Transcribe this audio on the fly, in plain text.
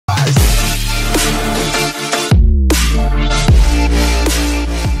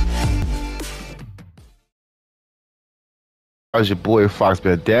How's your boy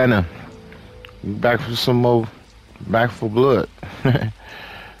Foxbandana? Back for some more, back for blood.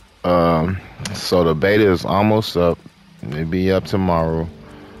 So the beta is almost up. It'll be up tomorrow.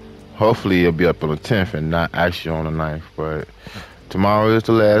 Hopefully it'll be up on the 10th and not actually on the 9th. But tomorrow is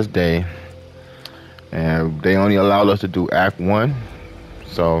the last day, and they only allowed us to do Act 1.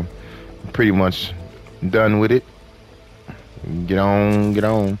 So pretty much done with it. Get on, get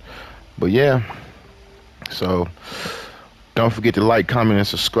on. But yeah, so don't forget to like, comment, and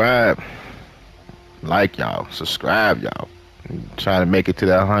subscribe. Like y'all, subscribe y'all. Trying to make it to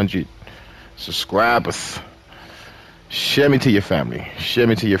that 100 subscribers. Share me to your family. Share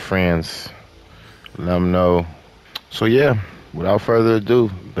me to your friends. Let them know. So yeah, without further ado,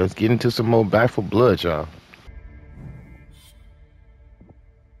 let's get into some more Back for Blood, y'all.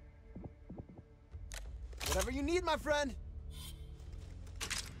 Whatever you need, my friend.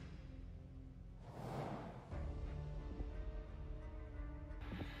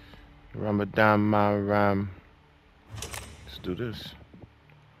 Ramadan, my rhyme. Let's do this.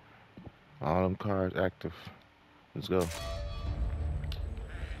 All them cards active. Let's go.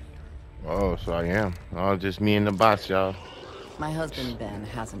 Oh, so I am. Oh, just me and the bots, y'all. My husband Ben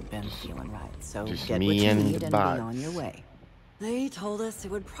hasn't been feeling right, so Just get me what you and need the and bots. be on your way. They told us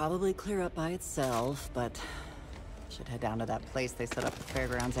it would probably clear up by itself, but should head down to that place they set up at the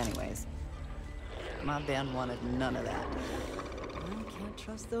fairgrounds anyways. My Ben wanted none of that. I can't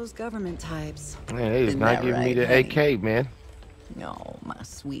trust those government types. Man, they just Isn't not that giving me right, the honey? AK, man. No, my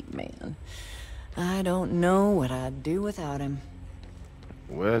sweet man. I don't know what I'd do without him.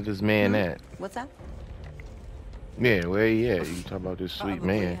 Where's this man at? What's that? Yeah, where he at? You talk about this sweet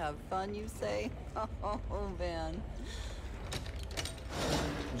Probably man. have fun, you say? Oh, Ben.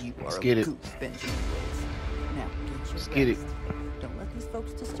 You Let's are get a it. goose, Benji. Now, get your Let's get it. rest. Don't let these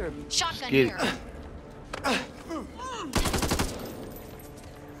folks disturb you. Shotgun Get here. it.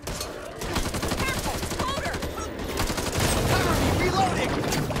 Reloading.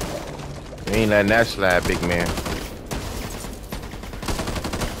 You ain't letting that slide, big man.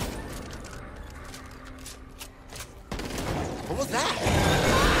 What was that?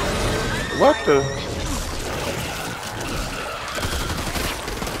 What the?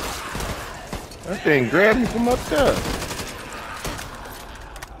 That thing grabbed me from up there.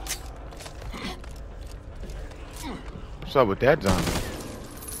 What's up with that zombie?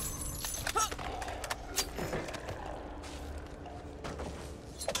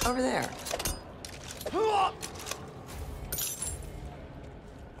 Over there.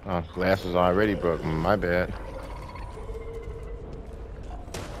 Oh, glass is already broken. My bad.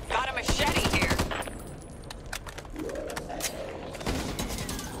 Got a machete here.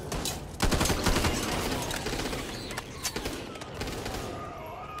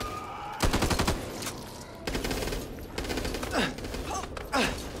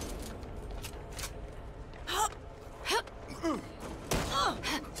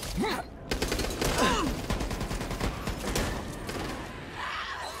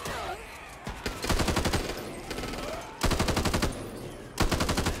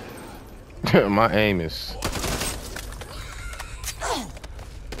 My aim is.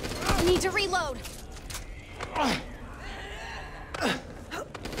 Need to reload.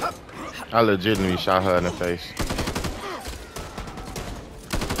 I legitimately shot her in the face.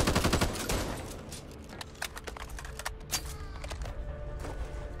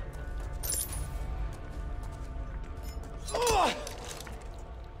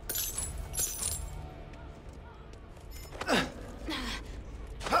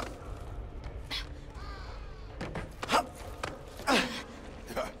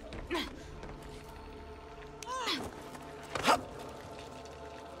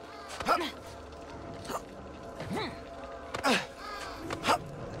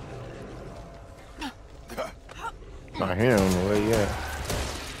 Not him, where he at?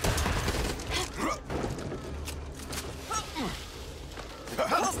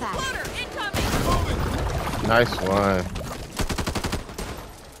 What's that? Incoming. Nice one.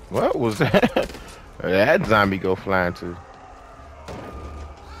 What was that? That zombie go flying too.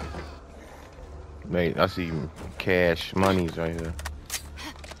 Mate, I see cash monies right here.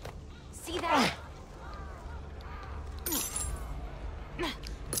 See that?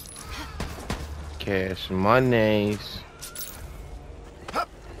 Cash monies.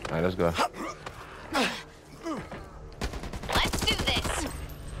 Alright, let's go. Let's do this.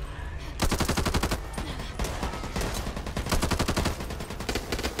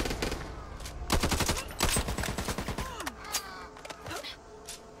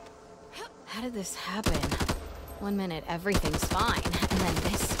 How did this happen? One minute everything's fine, and then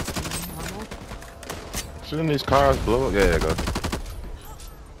this is the new normal. Shouldn't these cars blow up? Yeah, there you go.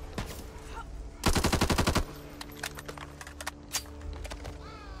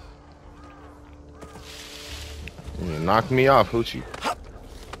 You knocked me off, Hoochie.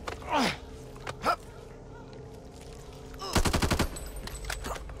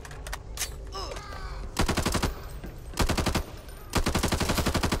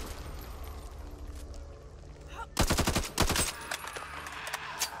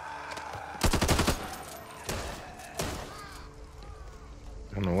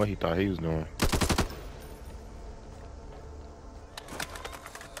 I don't know what he thought he was doing.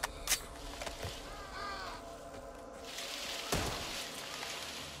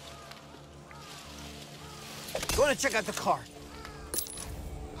 Going to check out the car.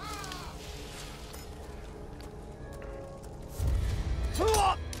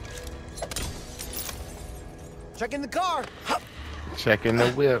 Checking the car. Checking the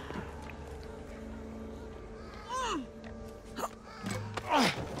whip.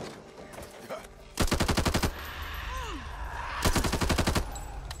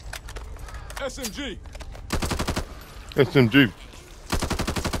 SMG. SMG.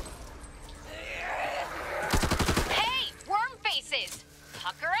 Hey, worm faces!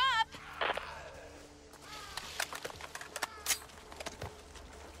 Pucker up!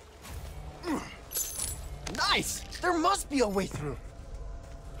 Nice! There must be a way through.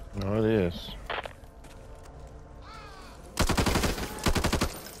 No, it is.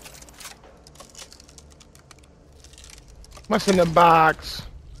 What's in the box?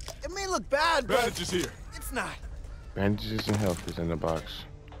 It may look bad, but Bandages here. it's not. Bandages and health is in the box.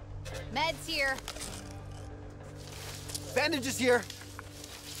 Meds here. Bandages here.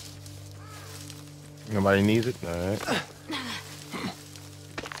 Nobody needs it? Alright.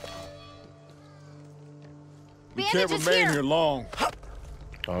 We can't Bandages remain here. here long.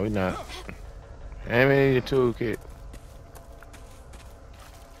 Oh, we not. And we need a toolkit.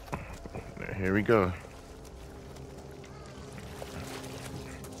 Here we go.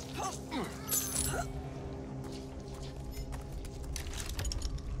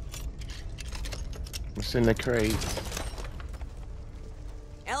 What's in the crate?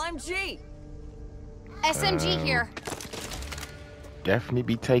 LMG! SMG here. Definitely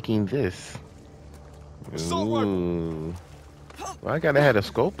be taking this. Assault rifle. Ooh. Well, I gotta have a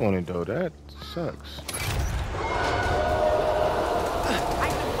scope on it though. That sucks.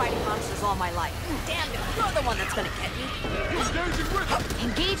 I've been fighting monsters all my life. Damn it, you're the one that's gonna get me. Engaging with.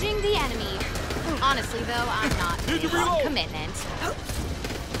 Engaging the enemy. Honestly, though, I'm not Need to big on reload. commitment.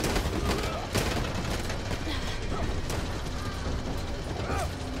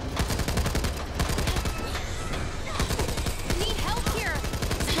 Need help here.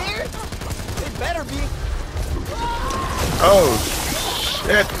 Scared? It better be. Oh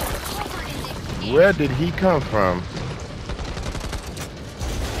shit! Where did he come from?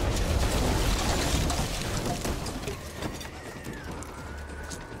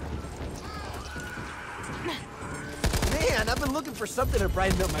 Man, I've been looking for something to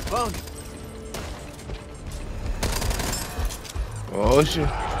brighten up my bone. Oh shit!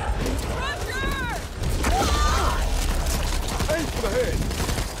 Aim for the head.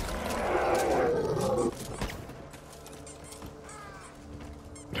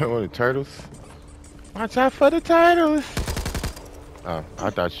 What, the turtles? Watch out for the turtles! Oh, I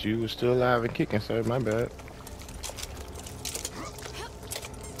thought you were still alive and kicking, sir. My bad.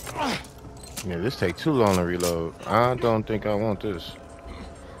 Yeah, this take too long to reload. I don't think I want this.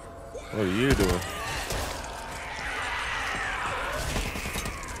 What are you doing?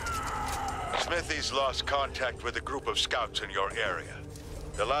 Smithy's lost contact with a group of scouts in your area.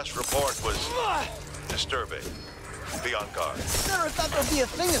 The last report was disturbing. Be on guard. Never thought there'd be a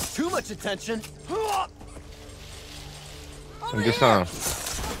thing that's too much attention. And this time.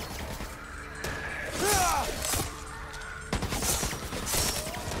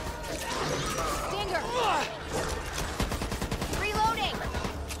 Stinger. Reloading.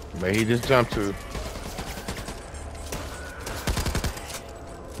 Where he just jumped to.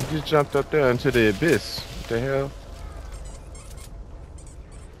 He just jumped up there into the abyss. What the hell?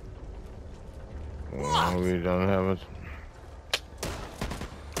 Well, we don't have a...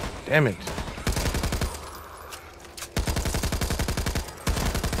 Damn it.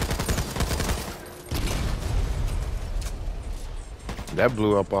 That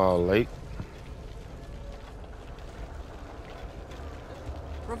blew up all late.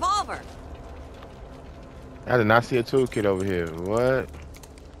 Revolver! I did not see a toolkit over here. What?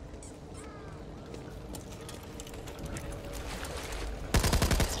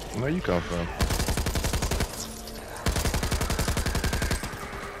 Where you come from?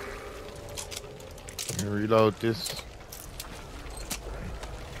 Reload this.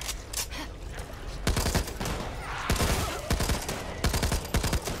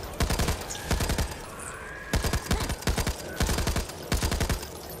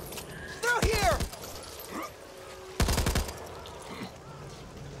 Through here!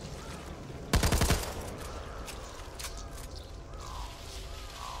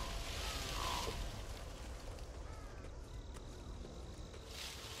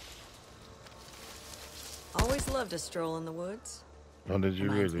 Always loved a stroll in the woods. Oh, did you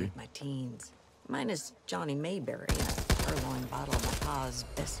Reminds me really? of my teens. Mine is Johnny Mayberry and a purloined bottle of my pa's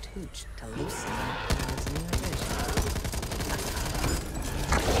best hooch to loosen my pa's near vision.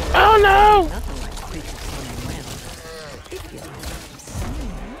 Oh no! Nothing like creatures running around. If you like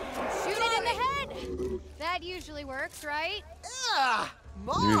Shoot it in the head! That usually works, right? Ah,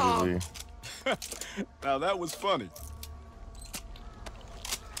 Mom! Usually. Now that was funny.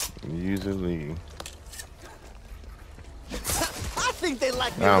 Usually. I think they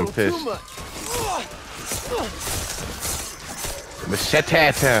like me Now a I'm little too pissed. much.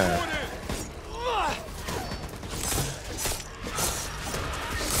 Machete time.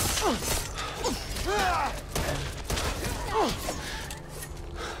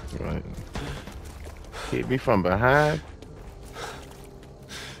 Right. Hit me from behind.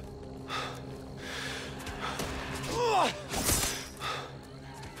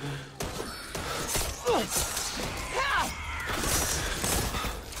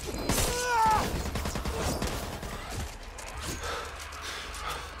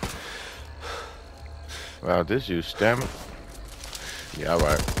 Wow, this you stamina. Yeah,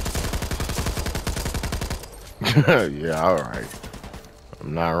 alright. Yeah, alright.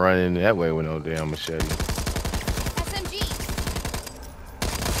 I'm not running that way with no damn machete. SMG!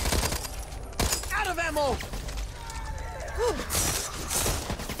 Out of ammo!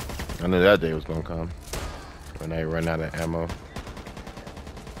 I knew that day was gonna come. When I run out of ammo.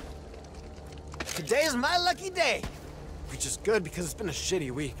 Today's my lucky day. Which is good because it's been a shitty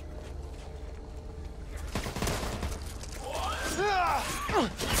week.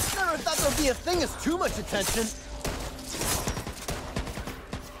 Never thought there'd be a thing as too much attention.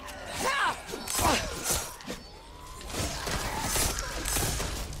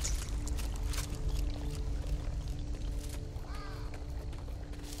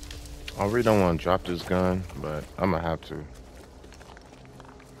 I really don't want to drop this gun, but I'm gonna have to.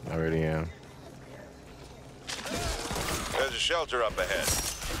 I already am. There's a shelter up ahead.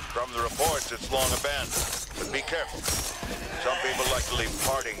 From the reports, it's long abandoned. But be careful. Some people like to leave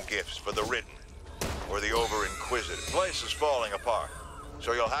parting gifts for the Ridden or the over-inquisitive. The place is falling apart,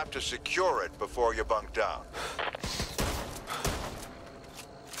 so you'll have to secure it before you bunk down.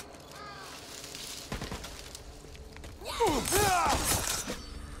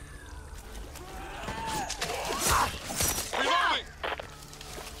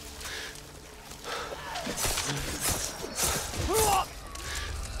 Reloading!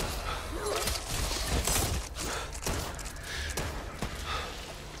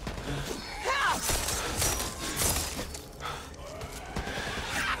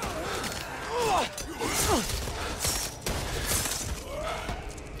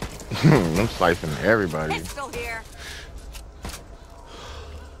 I'm slicing everybody. Pistol here.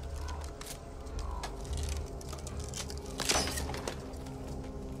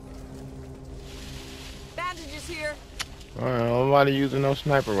 Bandages here. Alright, nobody using no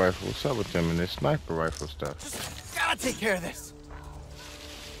sniper rifle. What's up with them and this sniper rifle stuff? Just gotta take care of this.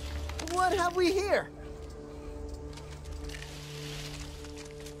 What have we here?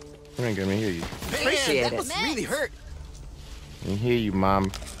 Come here, let me hear you. Man, Appreciate that it. must really hurt. Let me hear you, mom.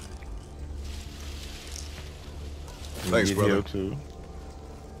 You Thanks, get brother. healed too.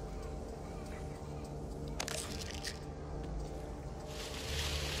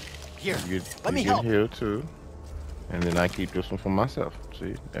 Here, You let me get help. healed too. And then I keep this one for myself.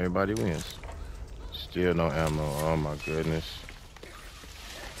 See, everybody wins. Still no ammo. Oh my goodness.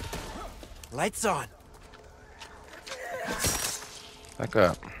 Lights on. Back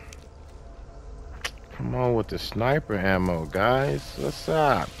up. Come on with the sniper ammo, guys. What's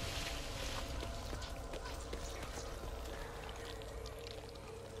up?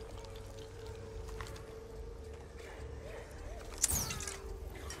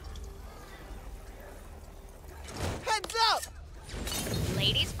 Heads up!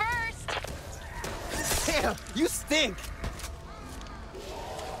 Ladies first! Damn, you stink.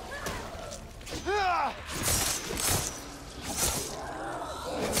 Ah!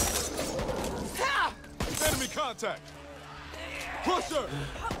 Ah! Enemy contact! Pusher!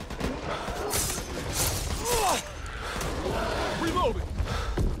 Reloading!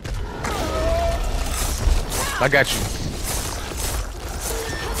 I got you.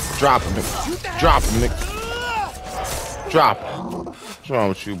 Drop him, nigga. Drop him, nigga. Drop him. What's wrong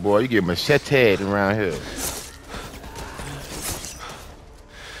with you, boy? You get macheted around here.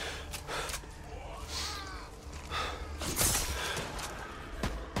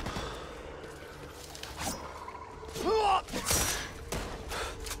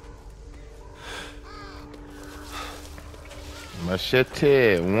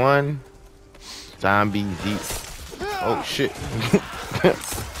 Machete one. Zombie Z. Oh shit.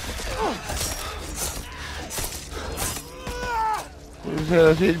 Who the hell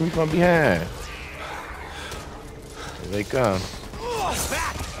is hitting me from behind? Here they come.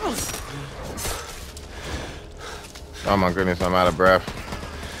 Oh my goodness, I'm out of breath.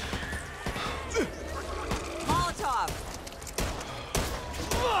 Molotov.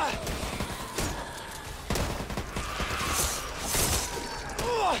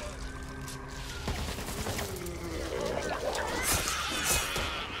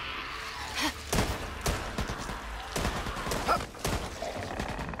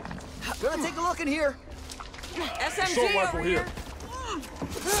 Gonna take a look in here. SMG Assault rifle over here.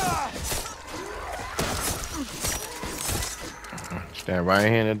 Stand right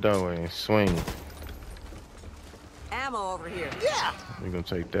here in the doorway and swing. Ammo over here. Yeah. We're gonna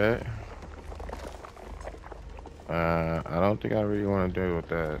take that. I don't think I really want to deal with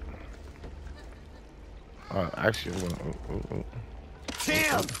that. Actually, I wanna,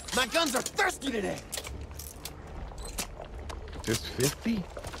 Damn, my guns are thirsty today. just 50?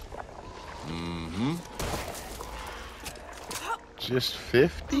 Mm-hmm. Just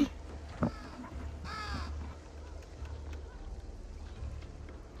 50?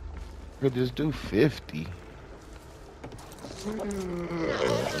 Could just do 50.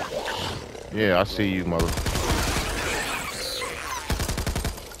 Yeah, I see you, mother.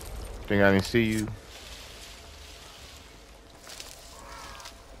 Think I didn't see you?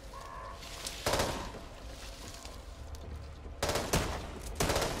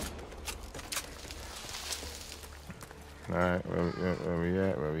 Alright, where we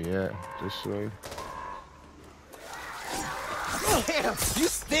at? Where we at? This way. Damn, you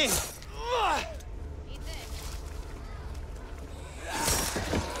stink. Eat this.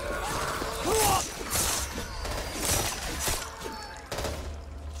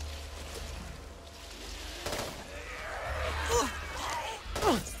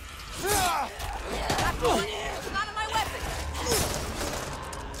 Not of my weapon.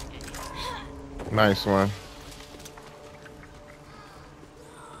 Nice one.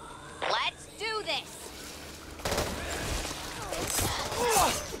 Let's do this.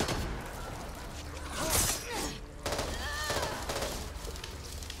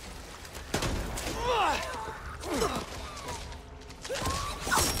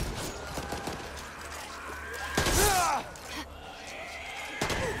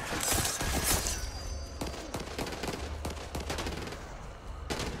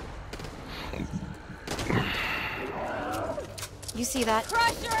 You see that?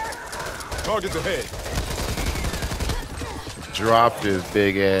 Crusher! Target's ahead. Drop this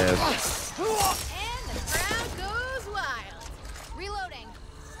big ass. And the crowd goes wild. Reloading.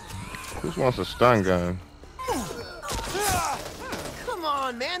 Who wants a stun gun? Come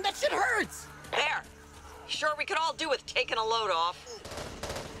on, man, that shit hurts. There. Sure, we could all do with taking a load off.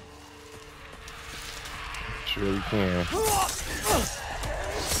 Sure you can.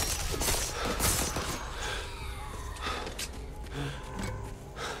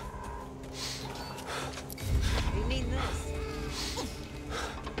 We need this.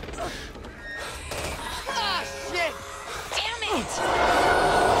 Ah, shit. Damn it!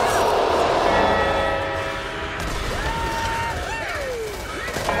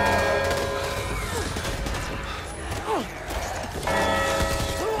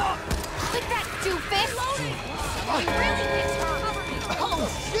 Quit that doofus! He really gets her. Oh,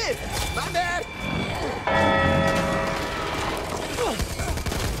 shit. My bad.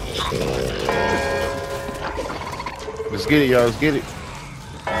 Let's get it, y'all. Let's get it. See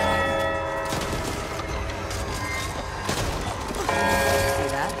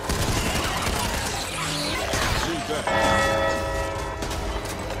that? Need that.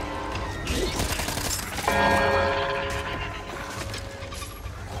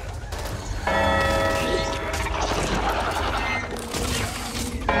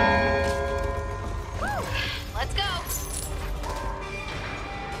 Let's go.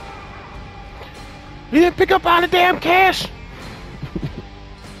 You didn't pick up all the damn cash.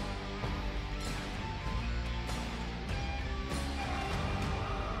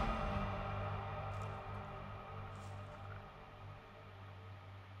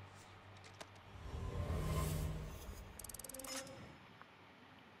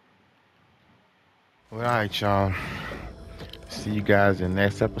 Well, alright, y'all. See you guys in the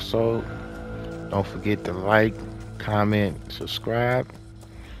next episode. Don't forget to like, comment, subscribe.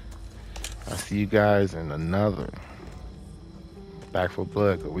 I'll see you guys in another Back for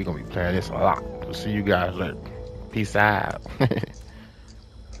Blood. We're going to be playing this a lot. We'll see you guys later. Peace out.